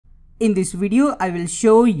In this video, I will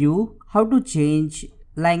show you how to change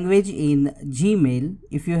language in Gmail.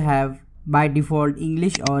 If you have by default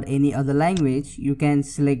English or any other language, you can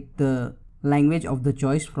select the language of the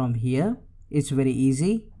choice from here. It's very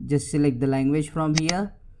easy. Just select the language from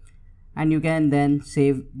here and you can then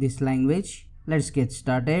save this language. Let's get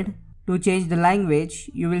started. To change the language,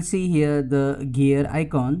 you will see here the gear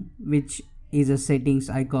icon, which is a settings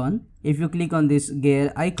icon. If you click on this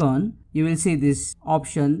gear icon, you will see this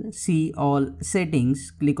option, see all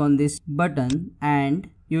settings. Click on this button and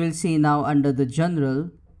you will see now under the general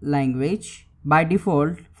language. By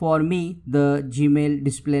default, for me, the Gmail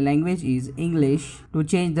display language is English. To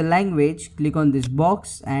change the language, click on this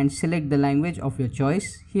box and select the language of your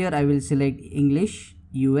choice. Here I will select English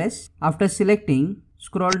US. After selecting,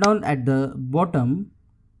 scroll down at the bottom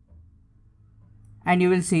and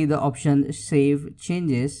you will see the option Save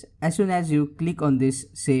Changes. As soon as you click on this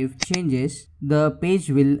Save Changes, the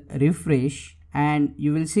page will refresh and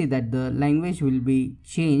you will see that the language will be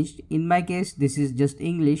changed. In my case, this is just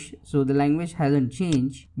English, so the language hasn't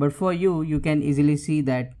changed, but for you, you can easily see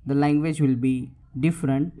that the language will be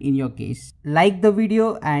different in your case. Like the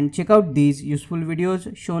video and check out these useful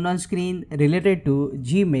videos shown on screen related to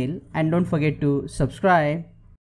Gmail, and don't forget to subscribe.